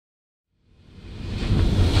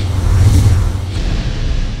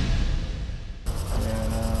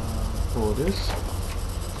this.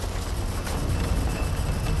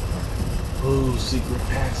 Ooh, secret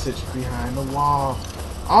passage behind the wall.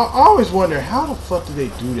 I always wonder, how the fuck did they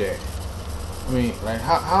do that? I mean, like,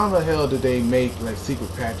 how the hell did they make, like,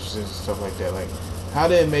 secret passages and stuff like that? Like, how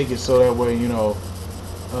did it make it so that way, you know,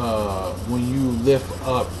 when you lift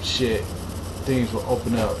up shit, things will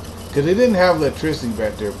open up? Because they didn't have electricity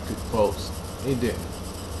back there, folks. They didn't.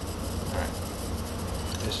 Alright.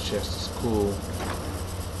 This chest is cool.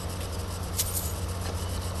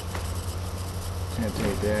 Can't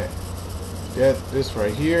take that. This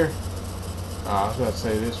right here. I was about to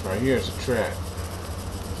say this right here is a trap.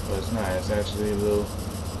 But it's not. It's actually a little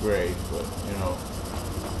grave. But, you know,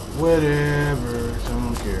 whatever. I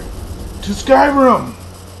don't care. To Skyrim!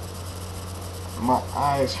 My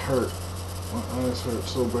eyes hurt. My eyes hurt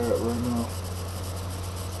so bad right now.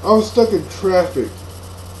 I was stuck in traffic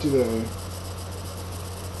today.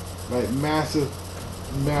 Like massive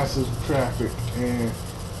traffic. And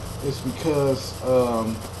it's because,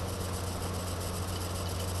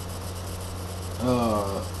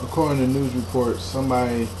 according to news reports,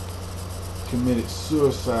 somebody committed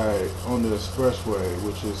suicide on the expressway,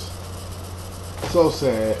 which is so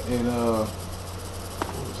sad. And what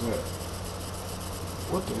was that?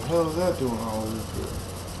 What the hell is that doing all over here?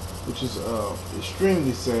 Which is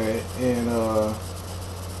extremely sad. And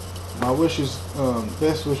my wishes,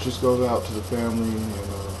 best wishes goes out to the family and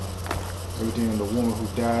everything, and the woman who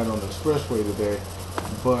died on the expressway today.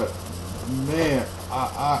 But man,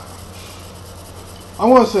 I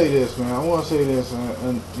want to say this, man. I want to say this,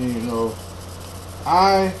 and you know,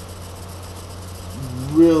 I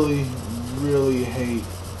really hate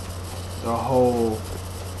the whole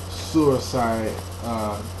suicide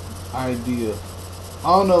idea. I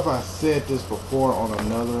don't know if I said this before on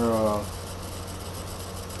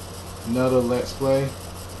another Let's Play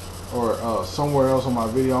or somewhere else on my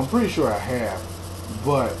video. I'm pretty sure I have,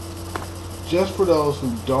 but just for those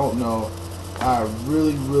who don't know, I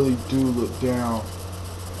really do look down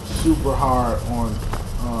super hard on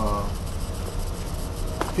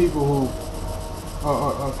people who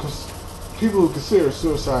people who consider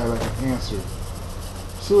suicide like an answer.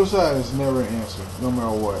 Suicide is never an answer, no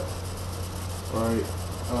matter what. Right?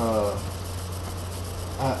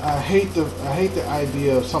 I hate the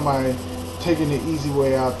idea of somebody taking the easy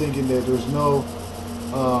way out, thinking that there's no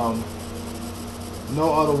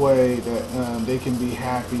other way that they can be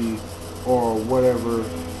happy or whatever.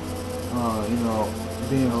 You know,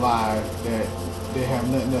 being alive, that they have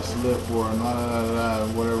nothing else to live for,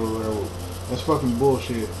 and whatever. That's fucking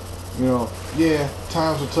bullshit. You know, yeah,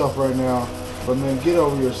 times are tough right now, but man, get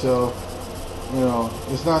over yourself. You know,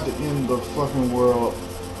 it's not the end of the fucking world.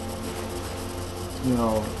 You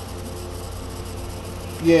know,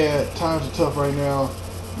 yeah, times are tough right now.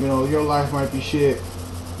 You know, your life might be shit.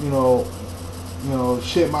 You know,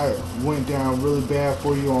 shit might went down really bad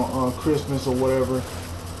for you on Christmas or whatever.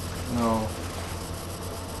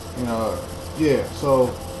 You know, yeah.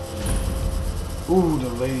 So, ooh, the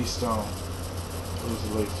Lady Stone. What does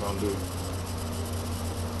the Lady Stone do?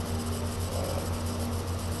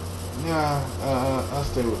 Yeah, I'll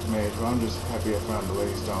stay with the mage, but I'm just happy I found the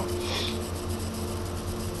Lady Stone.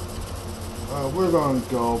 We're gonna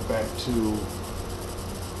go back to.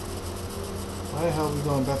 Why the hell are we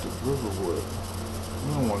going back to Riverwood?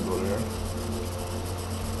 We don't want to go there.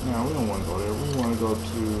 No, we don't want to go there. We want to go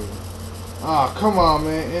to. Ah, come on,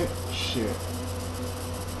 man! Shit.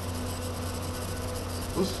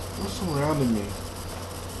 What's surrounding me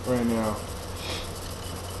right now?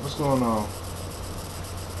 What's going on?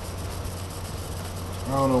 I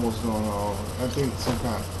don't know what's going on. I think some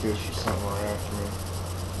kind of fish or something are after me.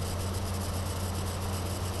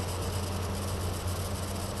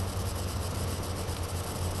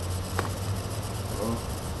 Well,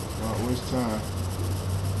 not waste time.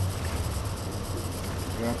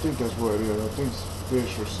 Yeah, I think that's what it is. I think it's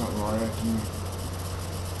fish or something are after me.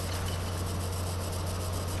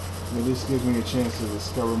 At least gives me a chance to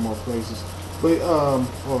discover more places. But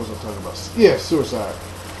what was I talking about? Yeah, suicide.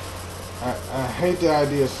 I hate the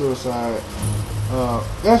idea of suicide.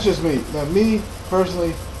 That's just me. Now, me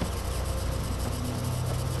personally,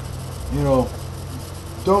 you know,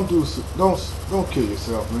 don't kill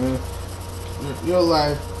yourself, man. Your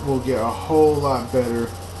life will get a whole lot better.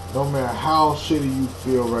 No matter how shitty you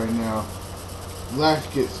feel right now, life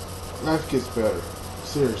gets better.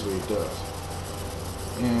 Seriously, it does.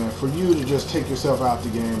 And for you to just take yourself out the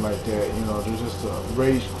game like that, you know, there's just a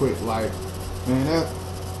rage quit life, man.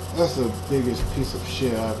 That's the biggest piece of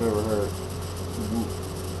shit I've ever heard.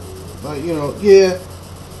 Like, you know, yeah,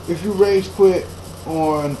 if you rage quit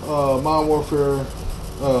on Modern Warfare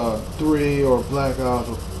 3 or Black Ops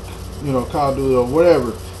or you know, Call of Duty or whatever.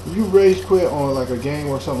 If you rage quit on like a game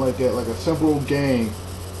or something like that, like a simple game,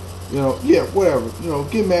 you know, yeah, whatever, you know,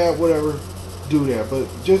 get mad, whatever, do that. But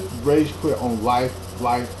just rage quit on life,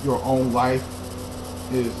 your own life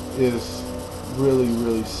is really,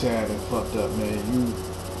 really sad and fucked up, man. You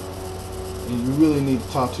really need to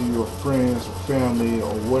talk to your friends or family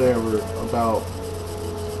or whatever about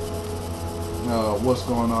what's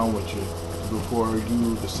going on with you before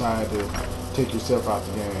you decide to take yourself out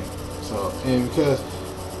the game. So, and because,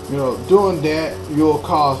 you know, doing that, you'll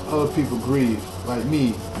cause other people grief, like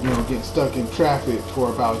me, you know, getting stuck in traffic for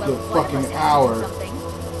about a good fucking hour.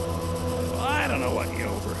 Well, I don't know what you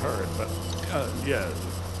overheard, but yeah,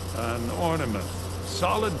 an ornament,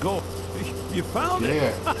 solid gold. You found it?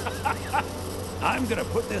 Yeah. I'm gonna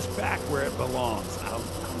put this back where it belongs. I'll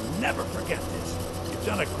never forget this. You've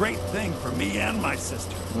done a great thing for me and my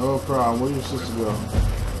sister. No problem. Where your sister go?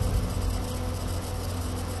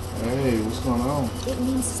 Hey, what's going on? It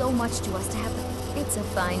means so much to us to have it. It's a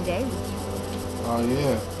fine day with you. Oh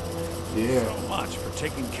yeah. Yeah. So much for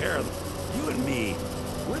taking care of them. You and me,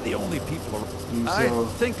 we're the only people around. So, I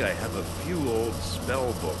think I have a few old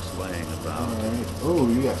spell books laying about. Alright. Oh,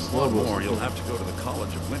 you got spell One books. more, you'll have to go to the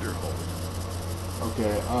College of Winterhold.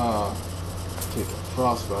 Okay, take a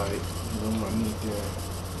frostbite. You don't want to need that.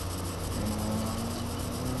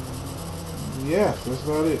 Yeah, that's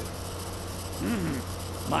about it.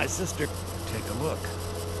 My sister, take a look.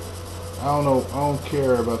 I don't know. I don't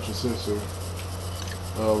care about your sister.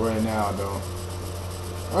 Right now I don't.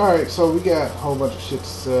 Alright, so we got a whole bunch of shit to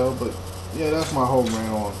sell, but yeah, that's my whole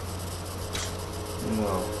rant on, you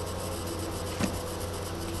know,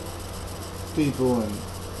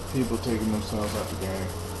 people taking themselves out the game.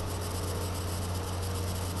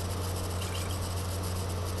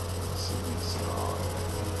 Let's see, sell all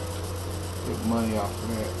that. Get money off of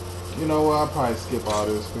that. You know what? I'll probably skip all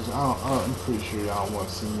this because I'm pretty sure y'all don't want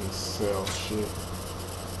to see me sell shit.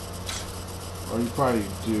 Or you probably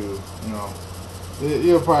do, you know.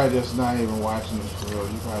 You're probably just not even watching this for real.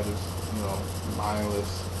 You probably just, you know,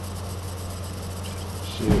 mindless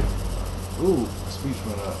shit. Ooh, my speech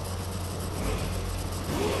went up.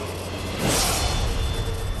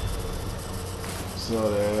 Sell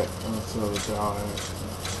that. I'm gonna sell the dollar.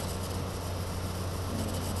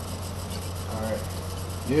 Alright.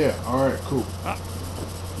 Yeah, alright, cool.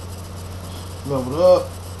 Leveled up.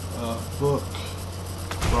 Book.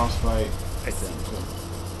 Frostbite. I think.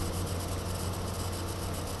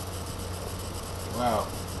 Wow.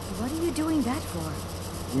 What are you doing that for?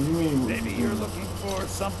 What do you mean? Maybe you're looking for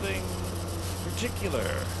something particular.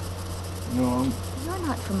 No, You're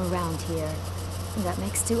not from around here. That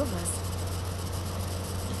makes two of us.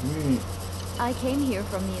 you mean, I came here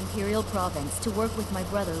from the Imperial Province to work with my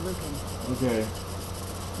brother, Lucan. okay.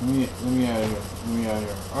 Let me out of here. Let me out of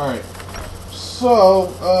here. Alright. So,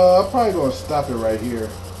 I'm probably gonna stop it right here.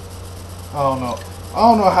 I don't know. I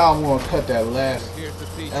don't know how I'm gonna cut that last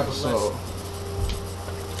episode.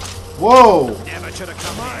 Whoa! Never should have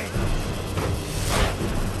come on.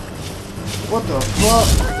 What the fuck?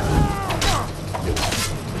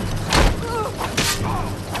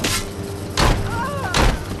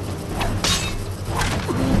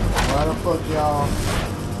 Why the fuck y'all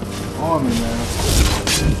on me, man?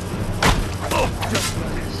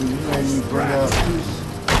 See, you made me bring out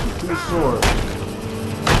two swords.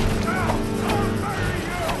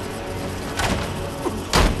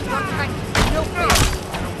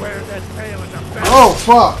 Oh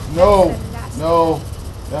fuck! No, no,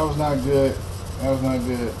 that was not good. That was not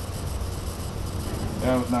good.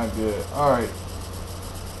 That was not good. All right,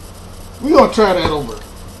 we gonna try that over.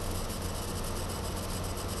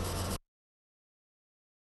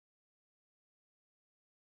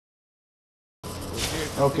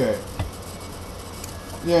 Okay.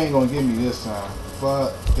 You ain't gonna get me this time.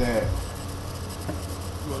 Fuck that.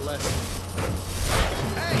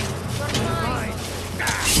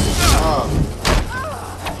 Oh.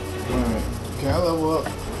 Wait a minute. Can I level up?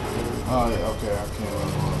 Oh yeah, okay, I can't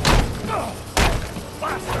level up.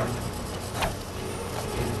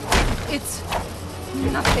 It's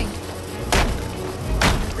nothing.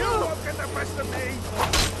 You won't get the best of me.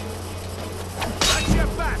 That's your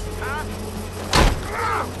best, huh?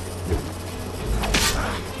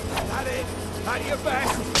 That it? At your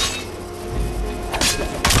best.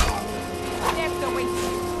 There's no way.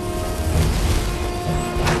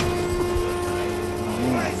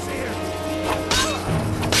 Place here.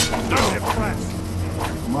 Not impressed.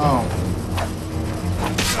 Come on.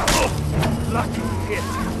 Lucky hit.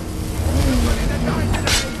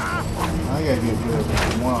 I gotta get rid of it.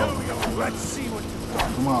 Come on. Let's see what you got.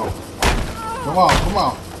 Come on. Come on, come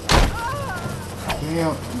on.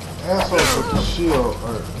 Damn, assholes with the shield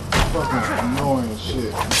are fucking annoying as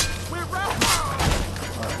shit. Alright,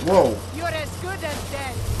 whoa. You're as good as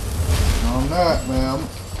dead. No, I'm not, man.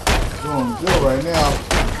 I'm doing good right now.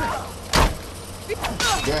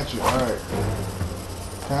 Got you, alright.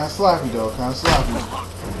 Kinda sloppy though, kinda sloppy.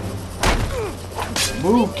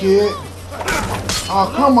 Move, kid. Oh,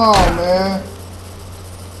 come on, man.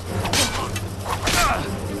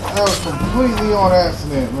 That was completely on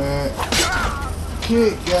accident, man.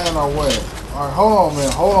 Kid got in our way. Alright, hold on,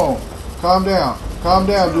 man. Hold on. Calm down. Calm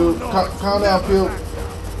down, dude. Calm down, Phil.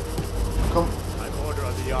 Come. I've order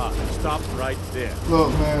of the yard. Stop right there.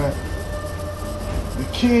 Look, man. The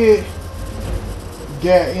kid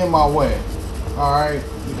got in my way. Alright?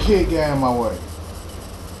 The kid got in my way.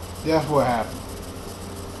 That's what happened.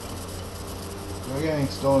 I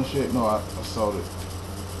ain't stolen shit. No, I sold it.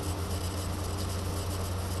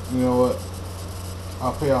 You know what?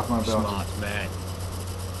 I'll pay off my bounty. Smart man.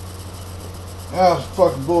 That was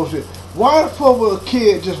fucking bullshit. Why the fuck would a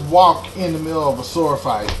kid just walk in the middle of a sword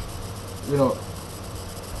fight? You know,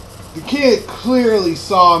 the kid clearly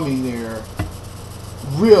saw me there.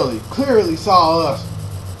 Really, clearly saw us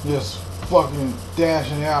just fucking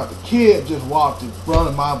dashing out. The kid just walked in front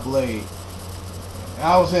of my blade.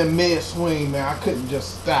 I was in mid swing, man. I couldn't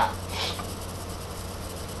just stop.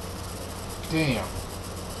 Damn.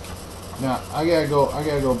 Now I gotta go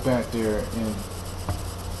back there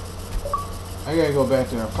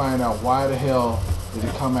and find out why the hell did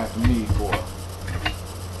it come after me for?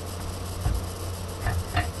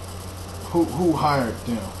 Who hired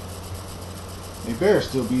them? They better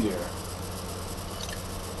still be there.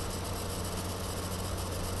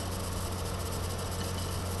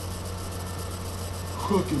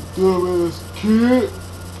 Fucking dumbass kid.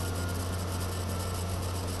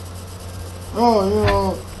 Oh, you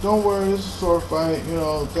know, don't worry, it's a sword fight, you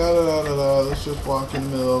know, da-da-da-da-da, let's just walk in the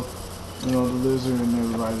middle, you know, the lizard and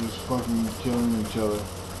everybody just fucking killing each other.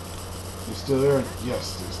 They still there?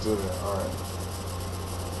 Yes, they're still there, alright.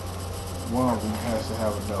 One of them has to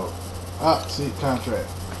have a note. Ah, see, contract.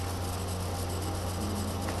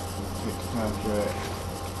 Take the contract.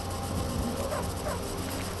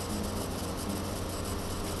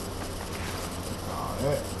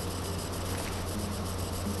 Alright.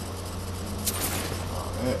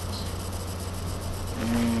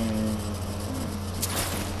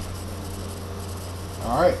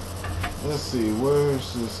 Alright, let's see,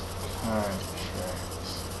 where's this contract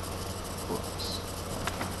books?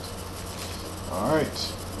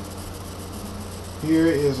 Alright, here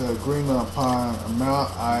is an agreement upon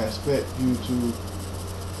amount. I expect you to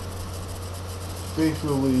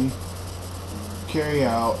faithfully carry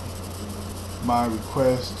out my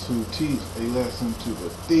request to teach a lesson to the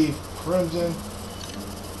thief Crimson.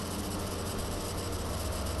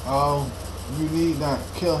 You need not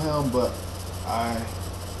kill him, but I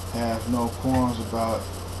have no qualms about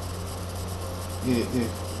it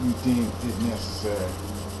if you deem it necessary.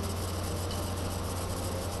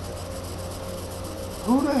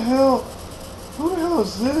 Who the hell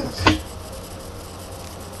is this?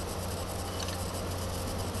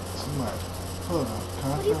 Somebody put a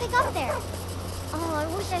contract. What do you pick up there? Oh, I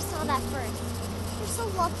wish I saw that first. You're so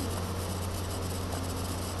lucky.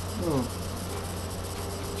 Oh,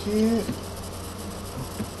 kid.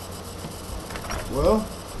 Well,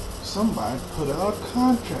 somebody put out a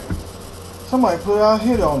contract. Somebody put out a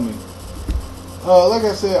hit on me. Like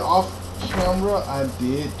I said, off camera, I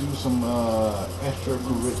did do some extra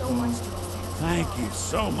curriculum. Thank you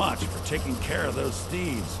so much for taking care of those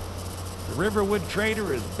thieves. The Riverwood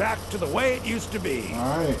Trader is back to the way it used to be.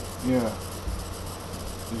 Alright, yeah.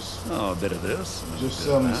 Just, a bit of this. Just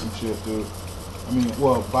sell me some shit, dude. I mean,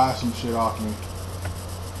 well, buy some shit off me.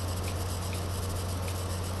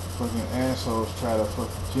 Fucking assholes try to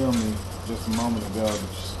fucking kill me just a moment ago.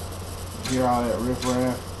 Just hear all that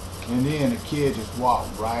riffraff, and then the kid just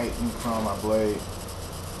walked right in front of my blade.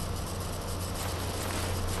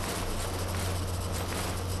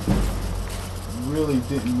 Really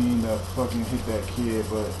didn't mean to fucking hit that kid,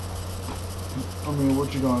 but I mean,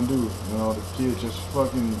 what you gonna do? You know, the kid just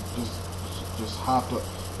fucking just hopped up.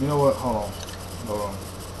 You know what? Hold on.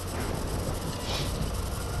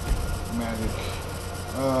 Magic.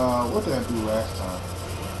 What did I do last time?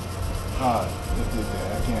 It did that.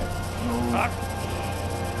 I can't. No.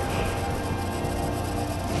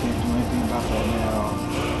 Can't do anything about that now.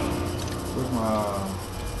 Where's my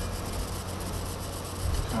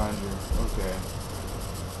conjure? Okay.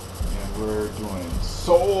 And we're doing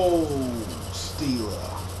Soul Stealer.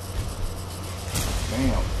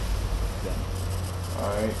 Damn.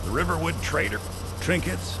 Alright. The Riverwood Trader.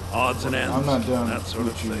 Trinkets, odds and ends. I'm not done that sort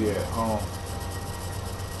of with you thing. yet. Hold on.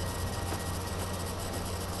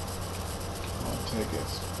 take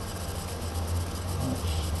us.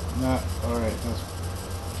 Not alright,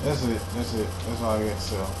 that's it. That's it. That's all I got to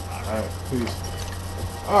sell. Alright, peace.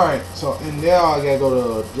 Alright, so and now I gotta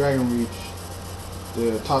go to Dragon Reach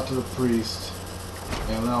to talk to the priest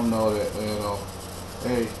and let him know that, you know,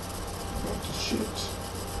 hey, I got the shit.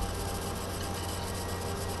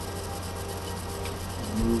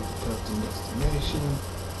 Move custom destination.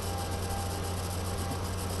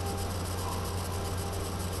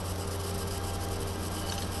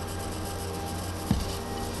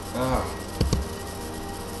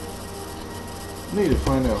 Need to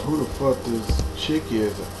find out who the fuck this chick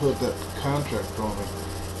is that put that contract on me,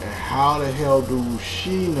 and how the hell do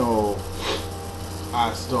she know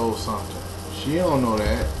I stole something? She don't know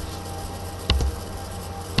that.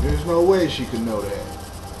 There's no way she could know that.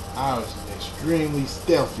 I was extremely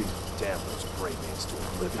stealthy. Damn those brave maids to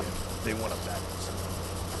oblivion. They want to back us.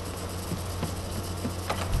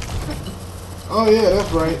 Oh yeah,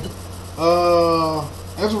 that's right.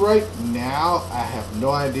 As of right now, I have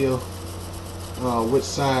no idea which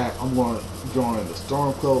side I'm going to join, the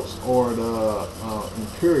Stormcloaks or the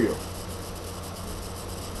Imperial.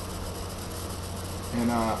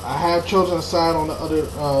 And I have chosen a side on the other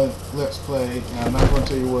Let's Play, and I'm not going to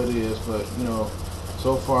tell you what it is, but you know,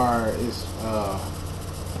 so far it's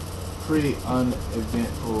pretty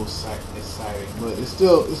uneventful, exciting, but it's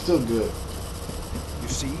still good. You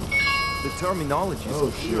see, the terminology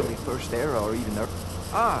is clearly First Era or even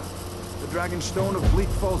Ah, the Dragonstone of Bleak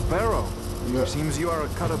Falls Barrow. Yep. Seems you are a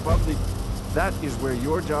cut above the... That is where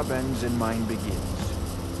your job ends and mine begins.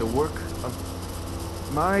 The work of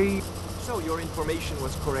my... So your information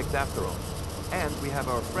was correct after all. And we have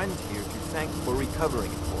our friend here to thank for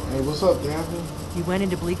recovering it for us. Hey, what's up, Daphne? You went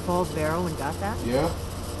into Bleak Falls Barrow and got that? Yeah?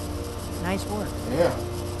 Nice work. Yeah.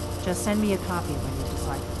 Just send me a copy when you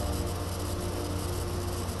decide to.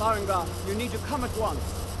 Farengar, you need to come at once.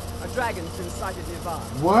 A dragon's been sighted nearby.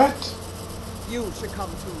 What? You should come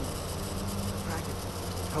too. Dragon?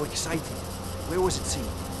 How exciting. Where was it seen?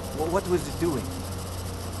 What was it doing?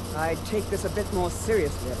 I'd take this a bit more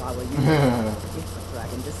seriously if I were you. If the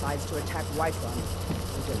dragon decides to attack Whiterun,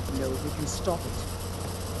 we don't know if we can stop it.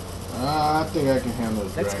 I think I can handle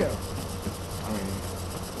the Let's dragon. go. I mean,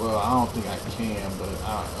 well, I don't think I can, but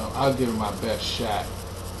I'll give it my best shot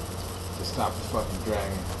to stop the fucking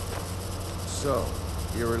dragon. So,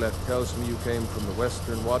 Irileth tells me you came from the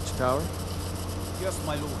Western Watchtower? Yes,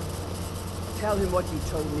 my lord. Tell him what you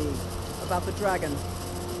told me about the dragon.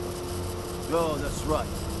 Oh, that's right.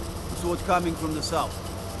 I saw it coming from the south.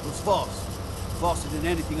 It was false. Faster than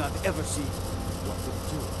anything I've ever seen. What did it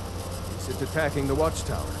do? Is it attacking the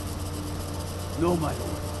Watchtower? No, my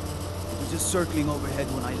lord. It was just circling overhead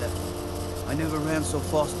when I left. I never ran so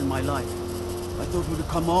fast in my life. I thought it would have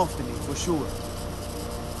come after me, for sure.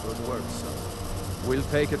 Good work, son. We'll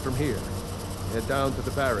take it from here. Head down to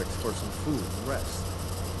the barracks for some food and rest.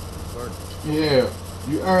 Burn it. Yeah,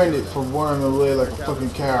 you earned it for running away like a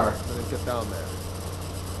fucking coward. Then get down there.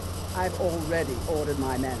 I've already ordered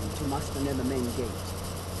my men to muster near the main gate.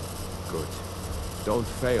 Good. Don't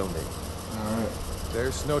fail me. Alright.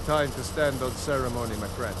 There's no time to stand on ceremony, my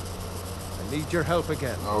friend. I need your help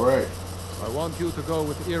again. Alright. I want you to go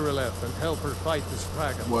with Irileth and help her fight this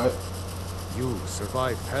dragon. What? You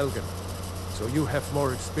survived Helgen, so you have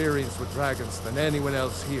more experience with dragons than anyone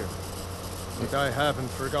else here. But I haven't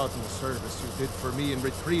forgotten the service you did for me in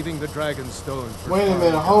retrieving the Dragonstone. Wait a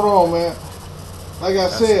minute, hold on, man. Like I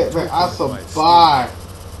said, man, I survived.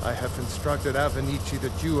 I have instructed Avenici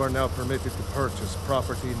that you are now permitted to purchase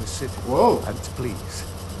property in the city. Whoa. And please,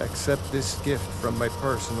 accept this gift from my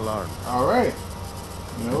personal army. Alright.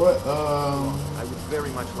 You know what, I would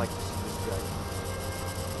very much like to see this dragon.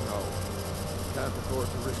 No, can't afford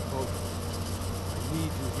to risk both. I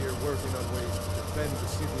need you here working on ways to defend the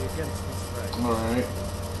city against these dragons. alright.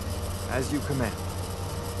 As you command.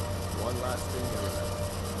 One last thing, Irileth.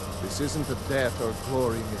 This isn't a death or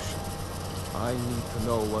glory mission. I need to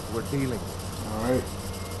know what we're dealing with. Alright.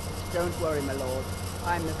 Don't worry, my lord.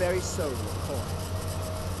 I'm the very soul of Court.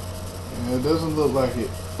 Yeah, it doesn't look like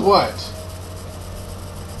it. But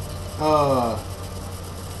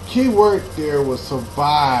keyword there was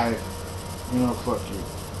survive. You know, fuck you.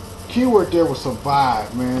 Keyword there was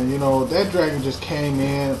survive, man. You know, that dragon just came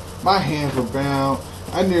in. My hands were bound.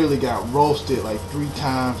 I nearly got roasted like 3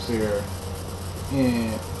 times there.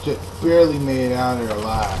 And just barely made it out of there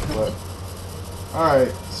alive. But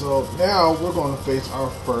alright, so now we're going to face our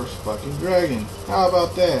first fucking dragon. How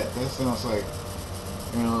about that? That sounds like,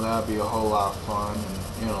 you know, that'd be a whole lot of fun.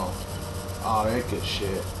 And, you know, all that good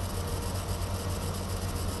shit.